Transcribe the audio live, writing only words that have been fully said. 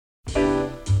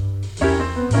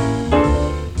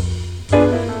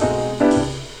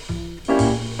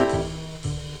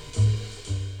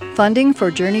Funding for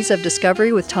Journeys of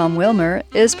Discovery with Tom Wilmer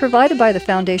is provided by the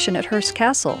Foundation at Hearst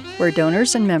Castle, where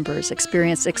donors and members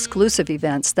experience exclusive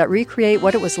events that recreate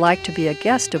what it was like to be a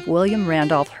guest of William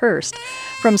Randolph Hearst,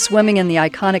 from swimming in the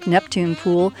iconic Neptune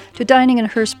pool to dining in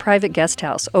Hearst's private guest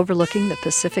house overlooking the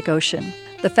Pacific Ocean.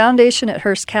 The Foundation at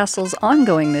Hearst Castle's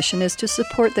ongoing mission is to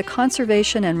support the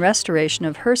conservation and restoration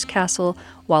of Hearst Castle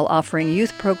while offering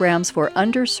youth programs for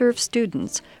underserved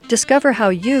students. Discover how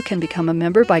you can become a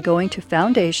member by going to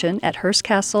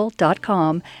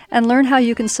foundation@hearstcastle.com and learn how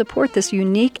you can support this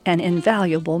unique and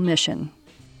invaluable mission.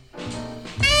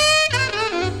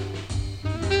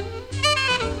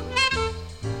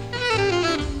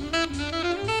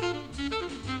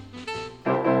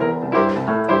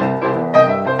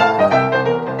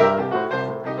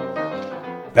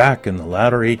 Back in the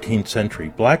latter 18th century,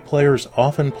 black players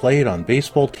often played on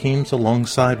baseball teams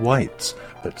alongside whites,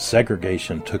 but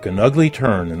segregation took an ugly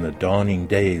turn in the dawning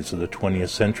days of the 20th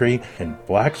century, and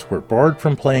blacks were barred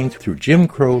from playing through Jim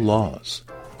Crow laws.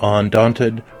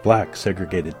 Undaunted, black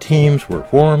segregated teams were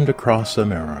formed across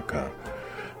America.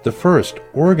 The first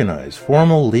organized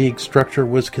formal league structure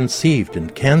was conceived in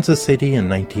Kansas City in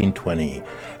 1920,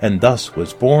 and thus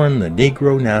was born the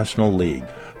Negro National League,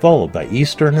 followed by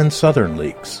Eastern and Southern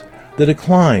Leagues. The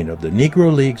decline of the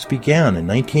Negro Leagues began in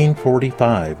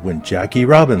 1945 when Jackie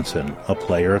Robinson, a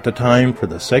player at the time for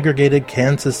the segregated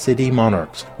Kansas City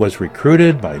Monarchs, was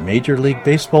recruited by Major League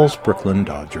Baseball's Brooklyn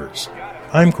Dodgers.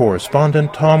 I'm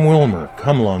correspondent Tom Wilmer.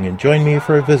 Come along and join me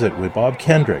for a visit with Bob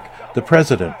Kendrick, the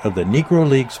president of the Negro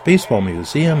Leagues Baseball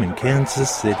Museum in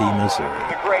Kansas City, Missouri.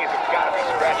 The Grays have got to be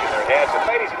scratching their heads. And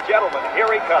ladies and gentlemen,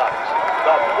 here he comes.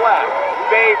 The Black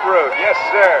Babe Ruth. Yes,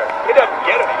 sir. It doesn't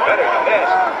get any better than this.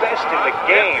 Best in the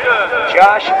game.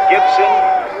 Josh Gibson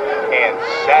and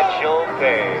Satchel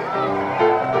Paige.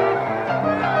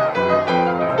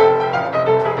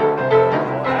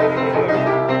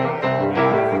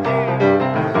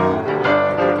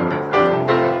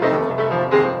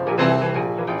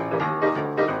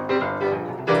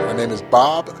 My name is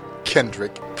Bob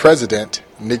Kendrick, President,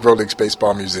 Negro Leagues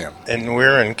Baseball Museum. And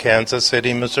we're in Kansas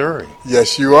City, Missouri.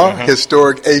 Yes, you are.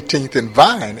 Historic 18th and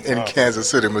Vine in Kansas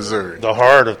City, Missouri. The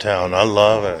heart of town. I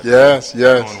love it. Yes,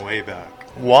 yes. Going way back.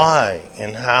 Why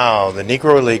and how the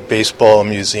Negro League Baseball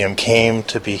Museum came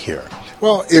to be here?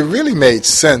 Well, it really made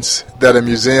sense that a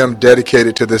museum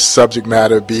dedicated to this subject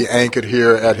matter be anchored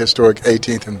here at historic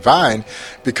 18th and Vine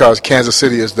because Kansas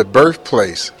City is the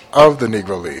birthplace of the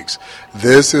Negro Leagues.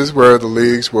 This is where the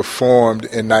leagues were formed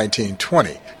in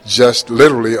 1920, just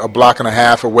literally a block and a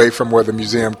half away from where the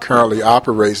museum currently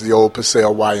operates, the old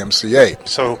Paseo YMCA.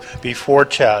 So before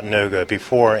Chattanooga,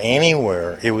 before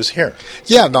anywhere, it was here.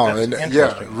 Yeah, no,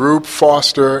 Rube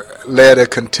Foster led a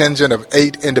contingent of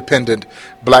 8 independent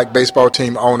black baseball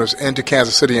team owners into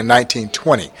Kansas City in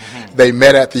 1920. They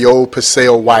met at the old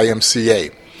Paseo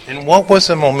YMCA. And what was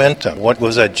the momentum? What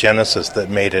was that genesis that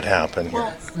made it happen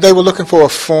here? They were looking for a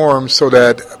forum so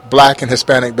that black and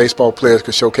Hispanic baseball players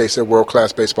could showcase their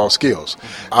world-class baseball skills.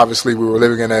 Obviously, we were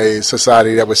living in a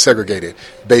society that was segregated.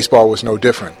 Baseball was no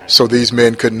different. So these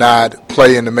men could not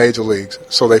play in the major leagues,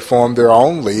 so they formed their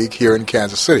own league here in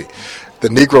Kansas City. The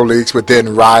Negro Leagues would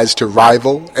then rise to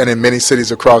rival, and in many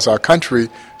cities across our country,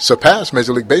 surpass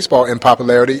Major League Baseball in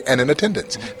popularity and in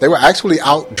attendance. They were actually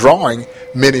outdrawing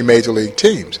many Major League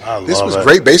teams. This was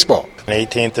great baseball.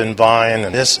 18th and Vine,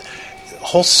 and this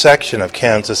whole section of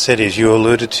Kansas City, as you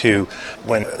alluded to,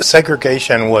 when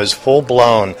segregation was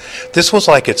full-blown, this was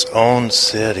like its own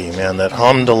city, man, that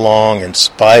hummed along in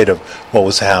spite of what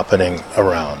was happening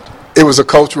around. It was a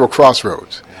cultural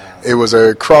crossroads. It was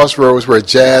a crossroads where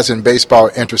jazz and baseball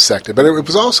intersected, but it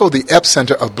was also the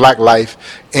epicenter of black life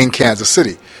in Kansas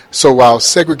City. So while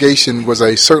segregation was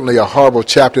certainly a horrible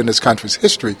chapter in this country's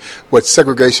history, what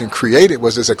segregation created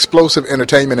was this explosive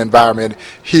entertainment environment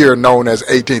here known as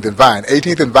 18th and Vine.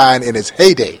 18th and Vine in its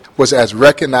heyday was as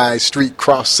recognized street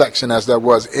cross-section as there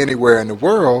was anywhere in the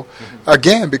world,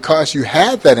 again, because you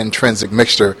had that intrinsic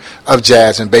mixture of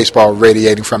jazz and baseball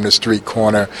radiating from the street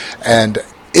corner, and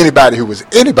anybody who was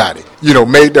anybody,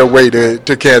 made their way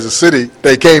to Kansas City,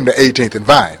 they came to 18th and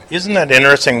Vine. Isn't that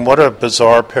interesting? What a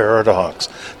bizarre paradox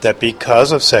that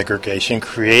because of segregation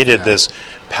created this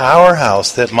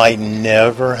powerhouse that might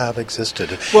never have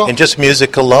existed in just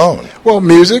music alone. Well,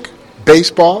 music,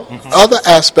 baseball, other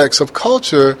aspects of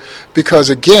culture, because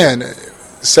again,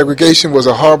 segregation was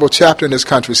a horrible chapter in this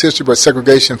country's history, but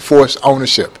segregation forced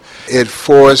ownership. it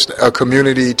forced a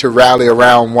community to rally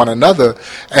around one another.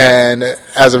 And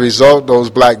as a result, those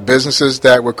black businesses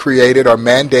that were created or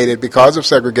mandated because of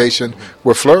segregation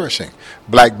were flourishing.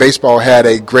 Black baseball had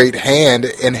a great hand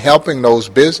in helping those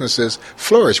businesses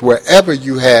flourish. Wherever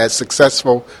you had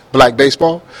successful black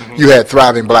baseball, you had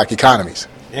thriving black economies.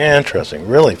 Interesting.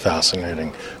 Really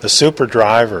fascinating. The super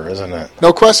driver, isn't it?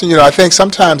 No question. I think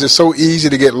sometimes it's so easy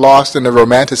to get lost in the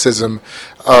romanticism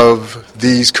of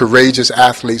these courageous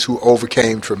athletes who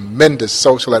overcame tremendous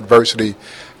social adversity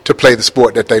to play the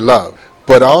sport that they love.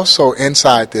 But also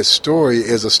inside this story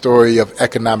is a story of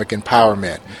economic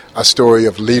empowerment, a story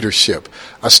of leadership,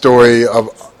 a story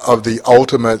of the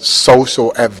ultimate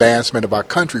social advancement of our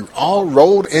country, all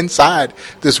rolled inside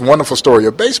this wonderful story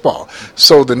of baseball.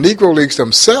 So the Negro Leagues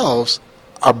themselves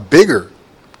are bigger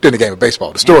than the game of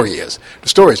baseball. The story is. The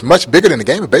story is much bigger than the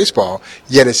game of baseball,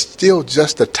 yet it's still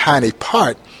just a tiny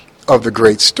part of the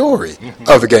great story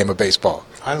of the game of baseball.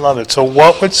 I love it. So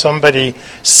what would somebody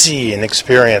see and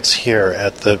experience here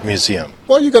at the museum?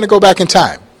 Well, you're going to go back in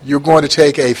time. You're going to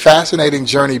take a fascinating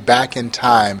journey back in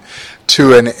time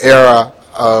to an era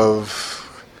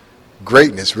of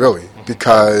greatness, really,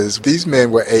 because these men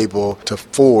were able to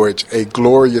forge a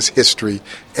glorious history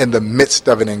in the midst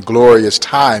of an inglorious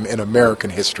time in American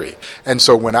history. And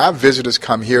so when our visitors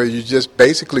come here, you just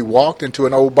basically walked into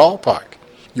an old ballpark.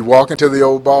 You walk into the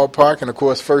old ballpark, and of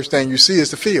course, first thing you see is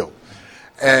the field.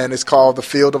 And it's called the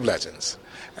Field of Legends.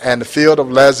 And the Field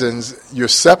of Legends, you're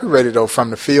separated, though, from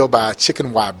the field by a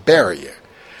chicken wire barrier.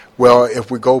 Well,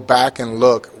 if we go back and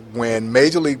look, when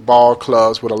Major League ball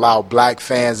clubs would allow black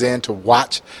fans in to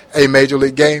watch a Major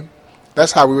League game,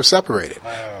 that's how we were separated.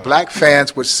 Wow. Black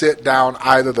fans would sit down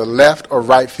either the left or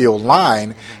right field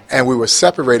line, and we were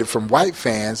separated from white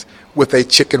fans with a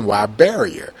chicken wire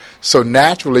barrier. So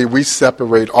naturally, we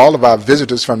separate all of our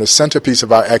visitors from the centerpiece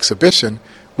of our exhibition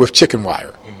with chicken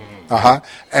wire.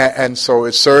 And so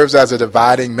it serves as a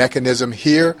dividing mechanism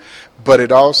here, but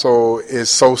it also is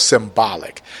so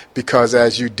symbolic because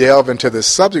as you delve into this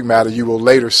subject matter, you will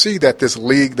later see that this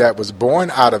league that was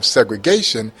born out of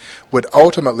segregation would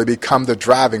ultimately become the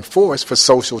driving force for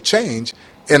social change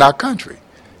in our country.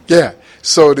 Yeah.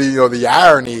 So the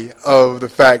irony of the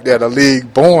fact that a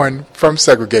league born from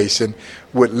segregation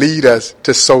would lead us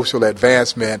to social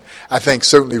advancement, I think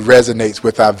certainly resonates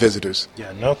with our visitors.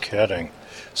 Yeah, no kidding.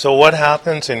 So what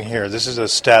happens in here? This is a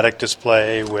static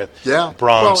display with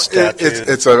bronze statues.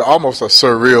 It's almost a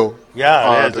surreal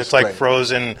it is. It's like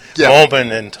frozen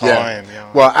moment in time. Yeah.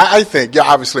 Well, I think,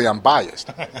 obviously I'm biased,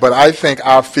 but I think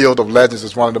our Field of Legends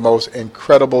is one of the most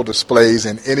incredible displays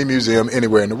in any museum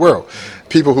anywhere in the world.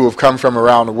 People who have come from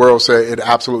around the world say it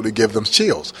absolutely gives them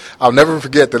chills. I'll never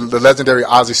forget the legendary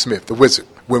Ozzie Smith, the Wizard.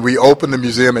 When we opened the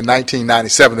museum in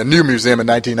 1997, the new museum in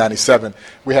 1997,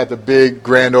 we had the big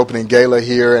grand opening gala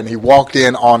here, and he walked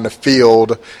in on the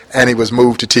field, and he was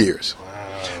moved to tears.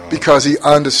 Because he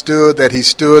understood that he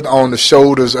stood on the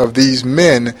shoulders of these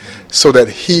men so that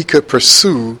he could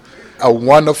pursue a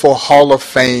wonderful Hall of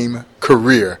Fame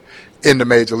career in the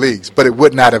major leagues. But it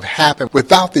would not have happened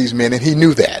without these men, and he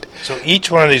knew that. So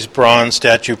each one of these bronze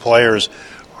statue players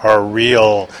are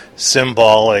real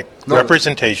symbolic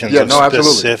representations of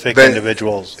specific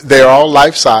individuals. They're all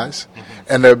life-size,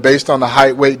 and they're based on the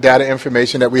height, weight, data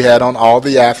information that we had on all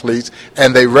the athletes,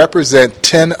 and they represent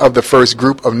 10 of the first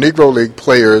group of Negro League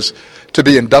players to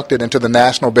be inducted into the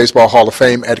National Baseball Hall of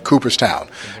Fame at Cooperstown.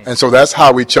 And so that's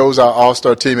how we chose our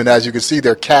all-star team, and as you can see,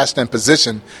 they're cast in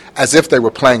position as if they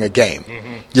were playing a game.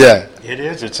 Yeah. It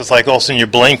is. It's just like all of a sudden you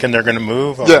blink and they're going to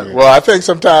move. Well, I think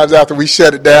sometimes after we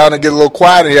shut it down and get a little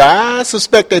quiet in here, I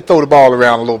suspect they throw the ball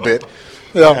around a little bit.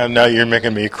 And now you're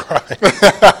making me cry.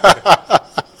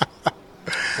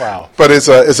 Wow. But it's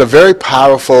a very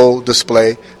powerful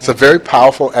display. It's a very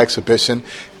powerful exhibition.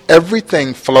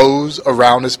 Everything flows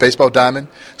around this baseball diamond.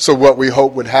 So what we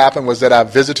hope would happen was that our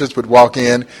visitors would walk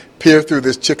in, peer through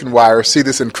this chicken wire, see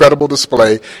this incredible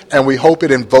display, and we hope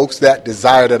it invokes that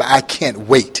desire that I can't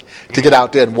wait to get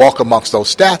out there and walk amongst those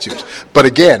statues. But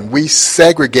again, we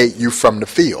segregate you from the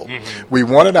field. We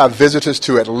wanted our visitors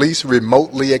to at least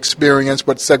remotely experience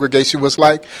what segregation was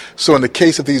like. So in the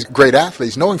case of these great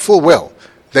athletes, knowing full well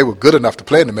they were good enough to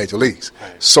play in the major leagues,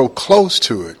 so close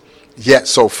to it, yet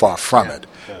so far from it.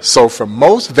 So from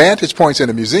most vantage points in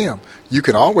the museum, you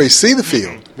can always see the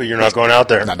field. But you're not going out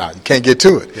there. No, you can't get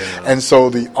to it. And so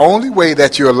the only way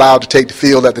that you're allowed to take the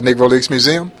field at the Negro Leagues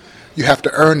Museum, you have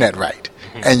to earn that right.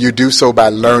 and you do so by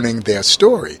learning their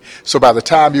story. So by the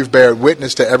time you've bared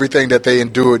witness to everything that they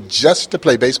endured just to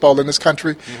play baseball in this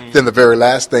country, then the very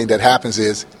last thing that happens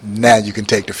is now you can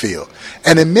take the field.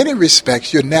 And in many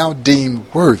respects, you're now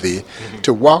deemed worthy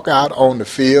to walk out on the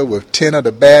field with 10 of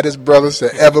the baddest brothers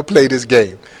to ever play this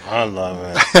game. I love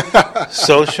it.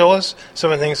 So show us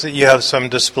some of the things that you have, some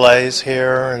displays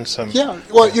here and some... Yeah,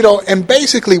 well, and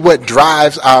basically what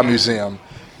drives our museum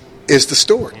is the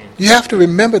story. You have to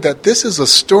remember that this is a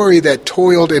story that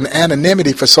toiled in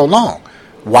anonymity for so long.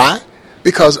 Why?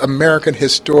 Because American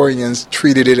historians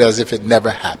treated it as if it never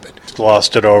happened.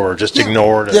 Glossed it over, just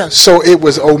ignored it. Yeah, so it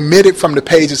was omitted from the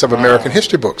pages of American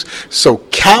history books. So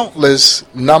countless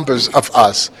numbers of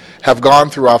us have gone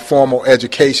through our formal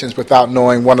educations without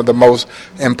knowing one of the most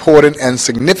important and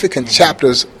significant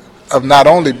chapters of not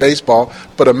only baseball,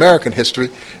 but American history,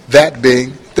 that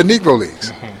being the Negro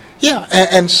Leagues. Yeah,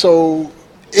 and so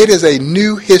it is a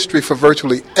new history for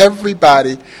virtually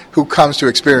everybody who comes to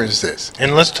experience this.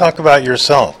 And let's talk about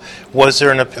yourself. Was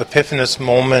there an epiphanous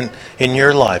moment in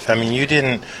your life? I mean, you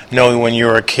didn't know when you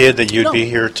were a kid that you'd be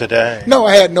here today. No,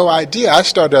 I had no idea. I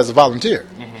started as a volunteer.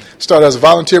 Started as a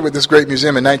volunteer with this great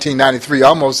museum in 1993,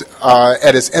 almost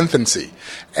at its infancy,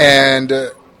 and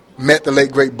met the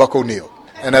late, great Buck O'Neill.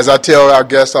 And as I tell our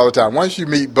guests all the time, once you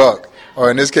meet Buck, or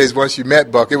in this case, once you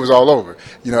met Buck, it was all over.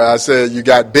 I said you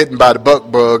got bitten by the buck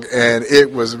bug, and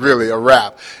it was really a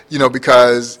wrap,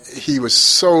 because he was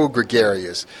so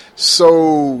gregarious,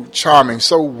 so charming,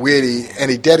 so witty, and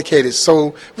he dedicated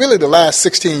really the last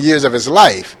 16 years of his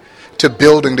life to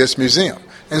building this museum.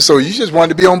 And so you just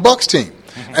wanted to be on Buck's team.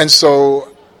 And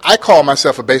so I call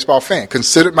myself a baseball fan,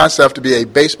 considered myself to be a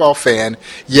baseball fan,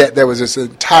 yet there was this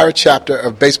entire chapter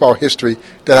of baseball history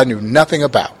that I knew nothing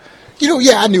about.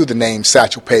 I knew the names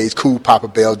Satchel Paige, Cool Papa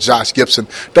Bell, Josh Gibson.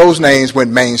 Those names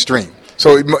went mainstream.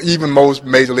 So even most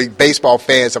Major League Baseball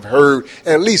fans have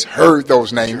at least heard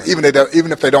those names, even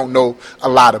if they don't know a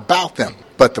lot about them.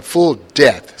 But the full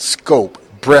depth, scope,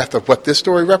 breadth of what this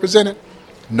story represented,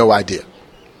 no idea.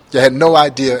 I had no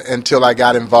idea until I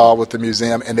got involved with the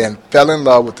museum and then fell in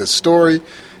love with the story,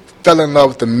 fell in love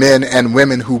with the men and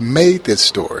women who made this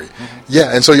story.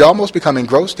 Yeah, and so you almost become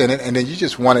engrossed in it, and then you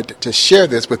just wanted to share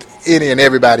this with any and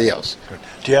everybody else.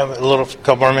 Do you have a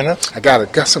couple more minutes? I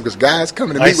got some guys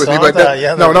coming to meet with me.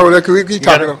 But we keep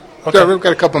talking. Okay. We've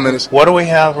got a couple minutes. What do we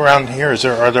have around here?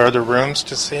 Are there other rooms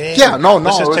to see? Yeah, no.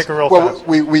 Let's just take a real fast.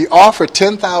 We offer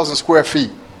 10,000 square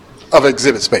feet of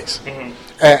exhibit space.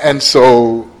 And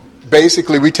so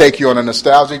basically we take you on a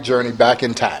nostalgic journey back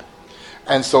in time.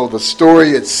 And so the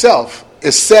story itself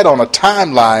is set on a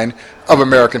timeline of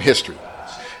American history.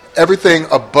 Everything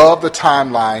above the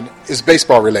timeline is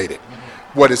baseball related.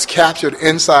 What is captured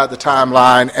inside the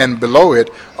timeline and below it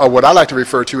are what I like to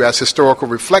refer to as historical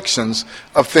reflections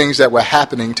of things that were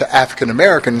happening to African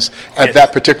Americans at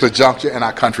that particular juncture in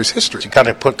our country's history. You kind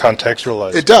of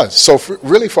contextualize. It does. So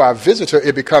really for our visitor,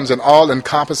 it becomes an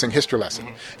all-encompassing history lesson.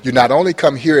 You not only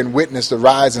come here and witness the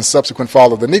rise and subsequent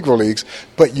fall of the Negro Leagues,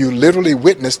 but you literally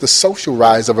witness the social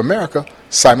rise of America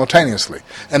simultaneously.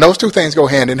 And those two things go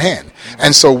hand in hand.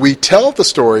 And so we tell the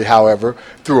story, however,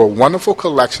 through a wonderful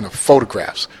collection of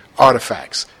photographs,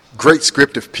 artifacts, great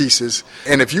scriptive pieces.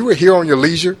 And if you were here on your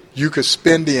leisure, you could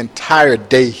spend the entire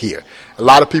day here. A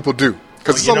lot of people do,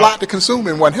 because it's a lot to consume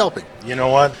in one helping. You know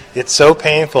what? It's so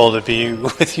painful to be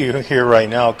with you here right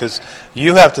now, because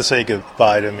you have to say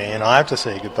goodbye to me, and I have to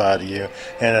say goodbye to you,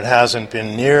 and it hasn't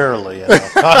been nearly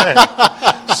enough time.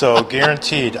 So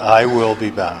guaranteed, I will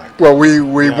be back. Well, we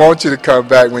want you to come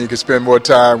back when you can spend more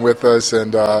time with us,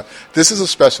 and this is a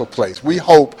special place. We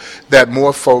hope that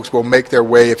more folks will make their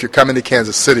way. If you're coming to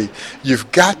Kansas City,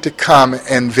 you've got to come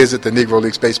and visit the Negro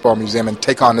Leagues Baseball Museum and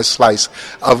take on this slice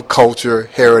of culture,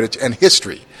 heritage, and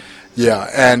history. Yeah,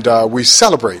 and we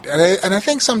celebrate. And I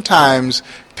think sometimes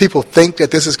people think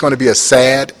that this is going to be a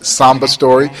sad, somber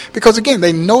story because, again,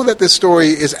 they know that this story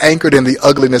is anchored in the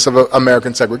ugliness of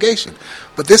American segregation.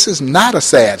 But this is not a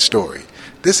sad story.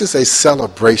 This is a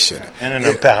celebration. And an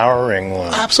empowering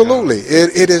one. Absolutely.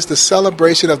 It is the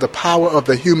celebration of the power of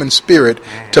the human spirit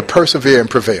to persevere and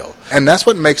prevail. And that's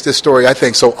what makes this story, I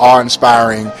think, so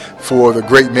awe-inspiring for the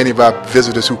great many of our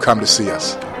visitors who come to see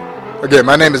us. Again,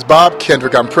 my name is Bob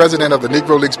Kendrick. I'm president of the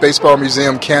Negro Leagues Baseball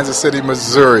Museum, Kansas City,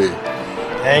 Missouri.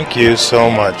 Thank you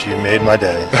so much. You made my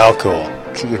day. How cool.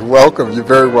 You're welcome. You're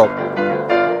very welcome.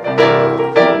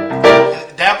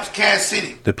 That was Kansas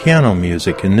City. The piano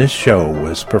music in this show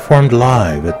was performed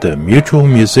live at the Mutual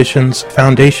Musicians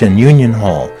Foundation Union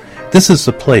Hall This is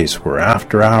the place where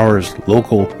after hours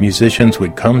local musicians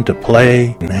would come to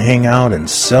play and hang out, and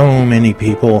so many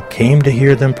people came to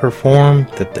hear them perform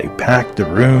that they packed the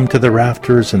room to the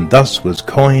rafters, and thus was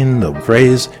coined the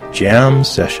phrase jam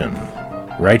session,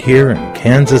 right here in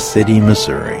Kansas City,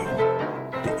 Missouri.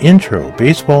 The intro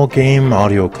baseball game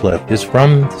audio clip is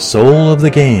from The Soul of the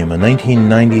Game, a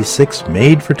 1996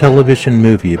 made-for-television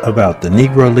movie about the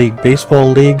Negro League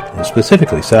Baseball League, and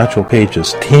specifically Satchel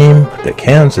Paige's team, the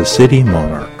Kansas City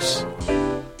Monarchs.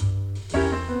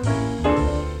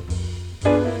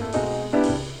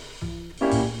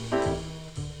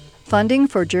 Funding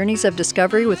for Journeys of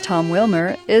Discovery with Tom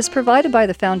Wilmer is provided by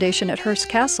the Foundation at Hearst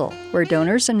Castle, where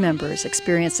donors and members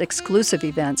experience exclusive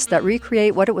events that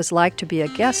recreate what it was like to be a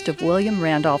guest of William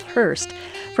Randolph Hearst,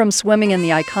 from swimming in the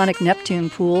iconic Neptune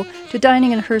pool to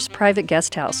dining in Hearst's private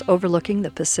guest house overlooking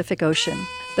the Pacific Ocean.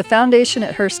 The Foundation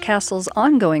at Hearst Castle's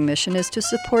ongoing mission is to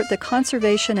support the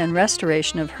conservation and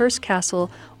restoration of Hearst Castle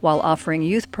while offering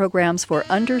youth programs for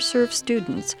underserved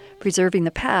students, preserving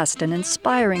the past and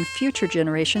inspiring future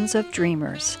generations of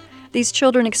dreamers. These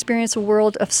children experience a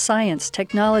world of science,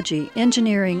 technology,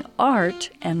 engineering, art,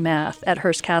 and math at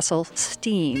Hearst Castle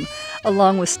STEAM,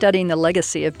 along with studying the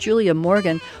legacy of Julia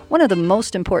Morgan, one of the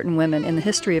most important women in the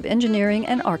history of engineering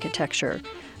and architecture.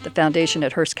 The Foundation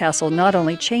at Hearst Castle not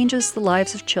only changes the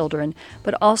lives of children,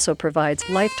 but also provides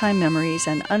lifetime memories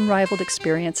and unrivaled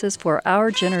experiences for our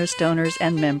generous donors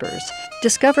and members.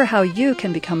 Discover how you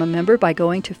can become a member by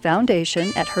going to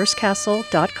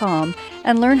foundation@hearstcastle.com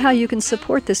and learn how you can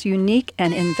support this unique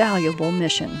and invaluable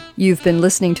mission. You've been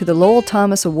listening to the Lowell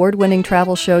Thomas award-winning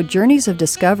travel show Journeys of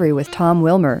Discovery with Tom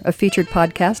Wilmer, a featured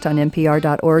podcast on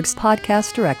NPR.org's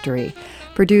podcast directory.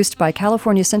 Produced by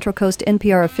California Central Coast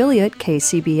NPR affiliate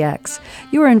KCBX.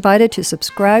 You are invited to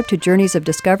subscribe to Journeys of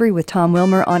Discovery with Tom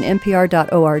Wilmer on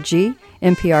NPR.org,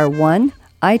 NPR One,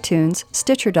 iTunes,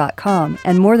 Stitcher.com,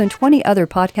 and more than 20 other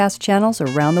podcast channels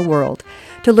around the world.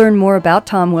 To learn more about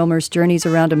Tom Wilmer's journeys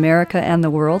around America and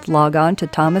the world, log on to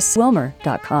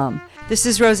thomaswilmer.com. This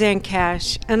is Roseanne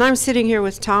Cash, and I'm sitting here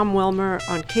with Tom Wilmer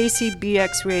on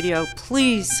KCBX Radio.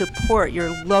 Please support your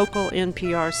local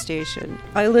NPR station.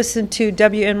 I listen to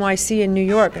WNYC in New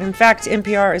York. In fact,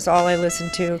 NPR is all I listen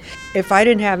to. If I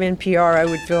didn't have NPR, I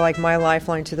would feel like my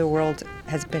lifeline to the world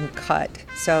has been cut.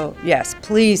 So, yes,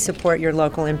 please support your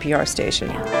local NPR station.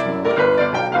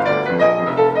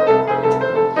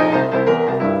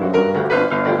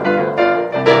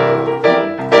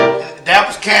 That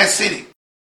was Kansas City.